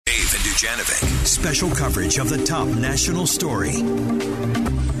Dave and Dujanovic. Special coverage of the top national story.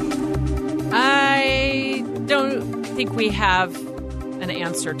 I don't think we have an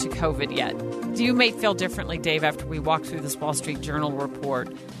answer to COVID yet. You may feel differently, Dave, after we walk through this Wall Street Journal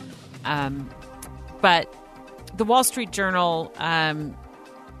report. But the Wall Street Journal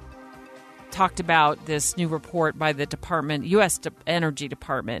talked about this new report by the U.S. Energy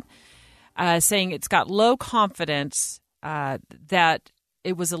Department, saying it's got low confidence that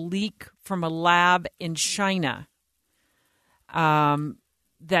it was a leak from a lab in China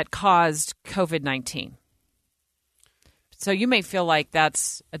that caused COVID-19. So you may feel like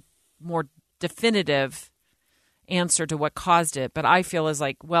that's a more definitive answer to what caused it, but I feel is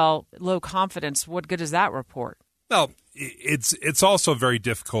like, well, low confidence. What good is that report? Well, it's also very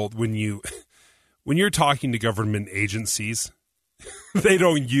difficult when you're talking to government agencies. They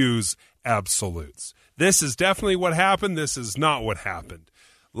don't use absolutes. This is definitely what happened. This is not what happened.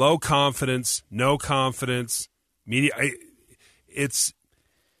 Low confidence, no confidence, media. It's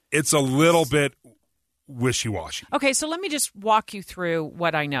a little bit wishy-washy. Okay, so let me just walk you through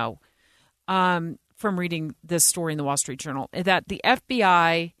what I know from reading this story in the Wall Street Journal, that the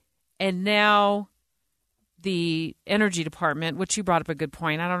FBI and now the Energy Department, which you brought up a good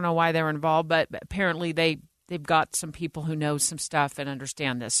point. I don't know why they're involved, but apparently they've got some people who know some stuff and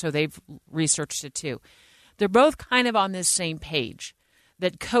understand this, so they've researched it too. They're both kind of on this same page,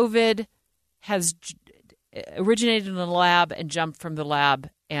 that COVID has originated in the lab and jumped from the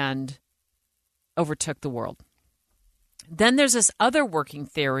lab and overtook the world. Then there's this other working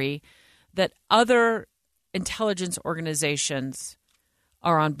theory that other intelligence organizations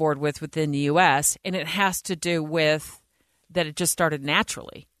are on board with within the U.S., and it has to do with that it just started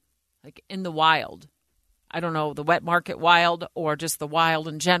naturally, like in the wild. I don't know, the wet market wild or just the wild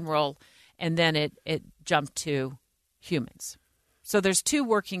in general, and then it jumped to humans. So there's two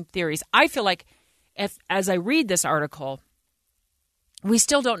working theories. I feel like as I read this article, we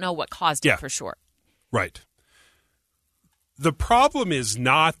still don't know what caused it for sure. Right. The problem is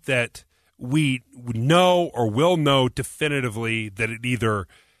not that we know or will know definitively that it either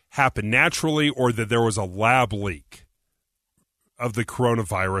happened naturally or that there was a lab leak of the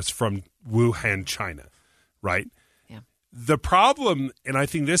coronavirus from Wuhan, China, right? Yeah. The problem, and I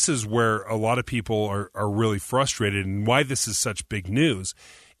think this is where a lot of people are really frustrated and why this is such big news,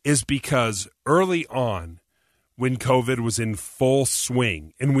 is because early on, when COVID was in full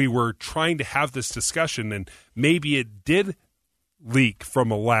swing and we were trying to have this discussion and maybe it did leak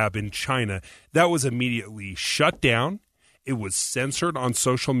from a lab in China, that was immediately shut down. It was censored on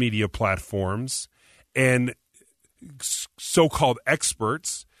social media platforms, and so-called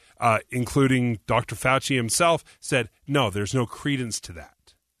experts, including Dr. Fauci himself, said, no, there's no credence to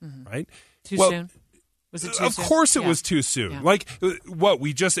that, right? Too soon? Was it too of soon? Course it was too soon. Yeah. Like, what,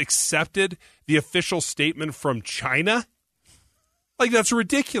 we just accepted the official statement from China? Like, that's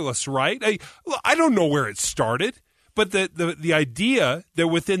ridiculous, right? I don't know where it started, but the idea that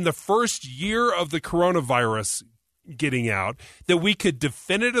within the first year of the coronavirus getting out, that we could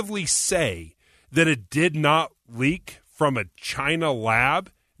definitively say that it did not leak from a China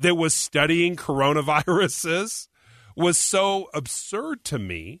lab that was studying coronaviruses was so absurd to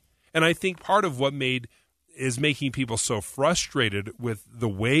me. And I think part of what is making people so frustrated with the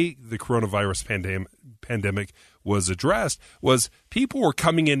way the coronavirus pandemic was addressed was people were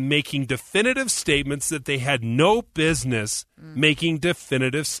coming in making definitive statements that they had no business making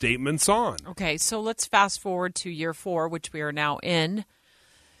definitive statements on. Okay, so let's fast forward to year 4, which we are now in.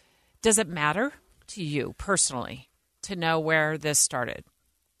 Does it matter to you personally to know where this started?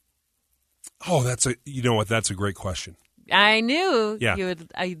 Oh, that's a great question. I knew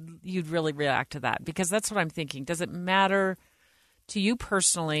you'd really react to that, because that's what I'm thinking. Does it matter to you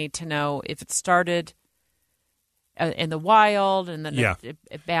personally to know if it started in the wild and then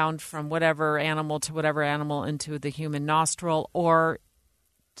it bound from whatever animal to whatever animal into the human nostril, or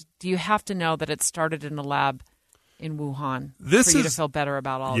do you have to know that it started in a lab in Wuhan for you to feel better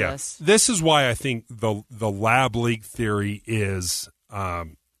about all this? This is why I think the lab leak theory is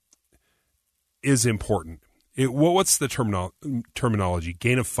important. What's the terminology?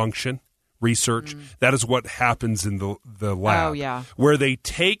 Gain of function research. That is what happens in the lab, where they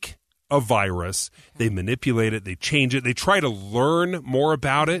take a virus, they manipulate it, they change it, they try to learn more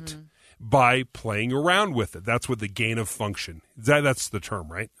about it by playing around with it. That's what the gain of function. That's the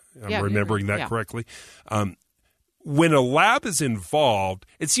term, right? I'm remembering that correctly. When a lab is involved,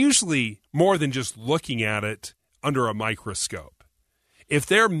 it's usually more than just looking at it under a microscope. If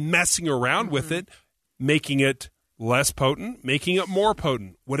they're messing around with it, making it less potent, making it more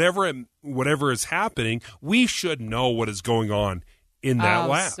potent, whatever is happening, we should know what is going on in that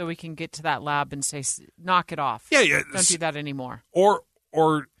lab. So we can get to that lab and say, knock it off. Yeah. Don't do that anymore.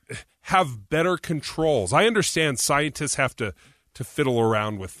 Or have better controls. I understand scientists have to fiddle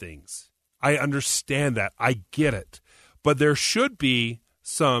around with things. I understand that. I get it. But there should be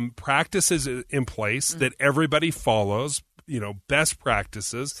some practices in place that everybody follows, best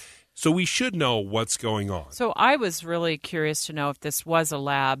practices. So we should know what's going on. So I was really curious to know if this was a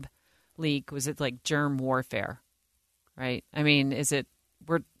lab leak. Was it like germ warfare? Right? I mean, is it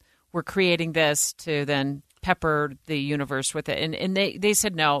we're creating this to then pepper the universe with it? And they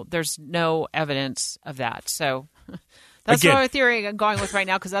said no, there's no evidence of that. So that's Again, what theory I'm going with right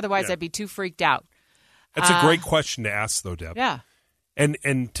now, because otherwise I'd be too freaked out. That's a great question to ask, though, Deb. Yeah.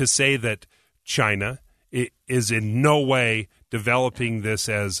 And to say that China is in no way developing this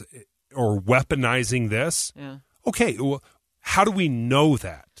as or weaponizing this. Yeah. Okay, well, how do we know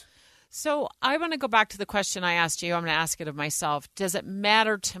that? So I want to go back to the question I asked you. I'm going to ask it of myself. Does it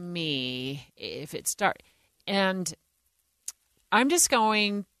matter to me if it starts? And I'm just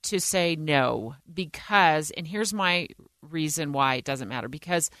going to say no, because, and here's my reason why it doesn't matter.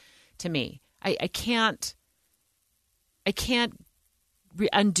 Because to me, I can't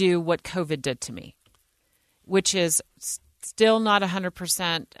undo what COVID did to me, which is still not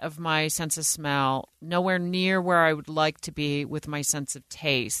 100% of my sense of smell, nowhere near where I would like to be with my sense of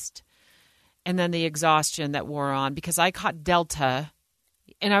taste. And then the exhaustion that wore on, because I caught Delta,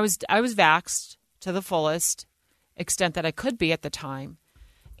 and I was vaxxed to the fullest extent that I could be at the time,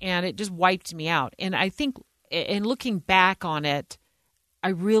 and it just wiped me out. And I think, in looking back on it, I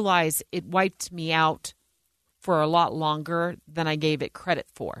realized it wiped me out for a lot longer than I gave it credit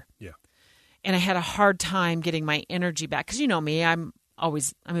for. Yeah. And I had a hard time getting my energy back, because you know me, I'm a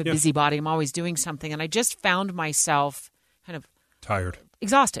busybody. I'm always doing something, and I just found myself kind of tired,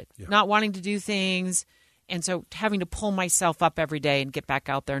 exhausted, not wanting to do things, and so having to pull myself up every day and get back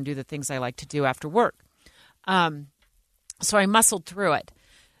out there and do the things I like to do after work. So I muscled through it.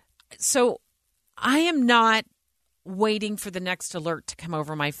 So I am not waiting for the next alert to come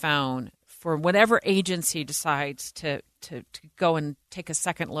over my phone for whatever agency decides to go and take a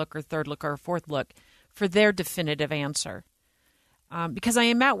second look or third look or a fourth look for their definitive answer. Because I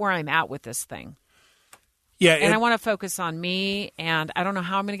am at where I'm at with this thing. Yeah, and I want to focus on me, and I don't know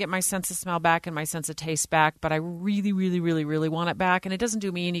how I'm going to get my sense of smell back and my sense of taste back, but I really, really, really, really want it back, and it doesn't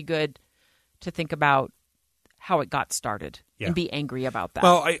do me any good to think about how it got started and be angry about that.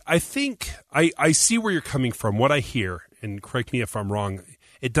 Well, I think I see where you're coming from. What I hear, and correct me if I'm wrong,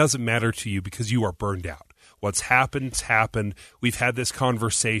 it doesn't matter to you because you are burned out. What's happened's happened. We've had this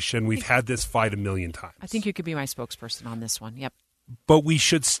conversation. We've had this fight a million times. I think you could be my spokesperson on this one. Yep. But we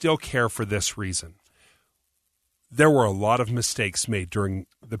should still care for this reason. There were a lot of mistakes made during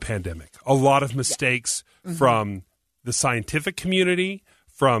the pandemic. A lot of mistakes from the scientific community,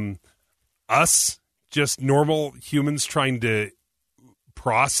 from us, just normal humans trying to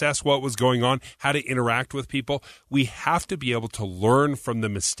process what was going on, how to interact with people. We have to be able to learn from the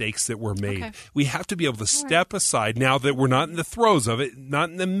mistakes that were made. Okay. We have to be able to step aside now that we're not in the throes of it, not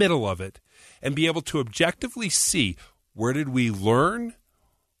in the middle of it, and be able to objectively see, where did we learn?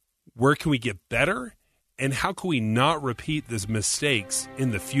 Where can we get better? And how can we not repeat these mistakes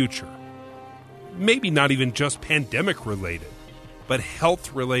in the future? Maybe not even just pandemic related, but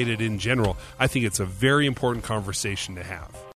health related in general. I think it's a very important conversation to have.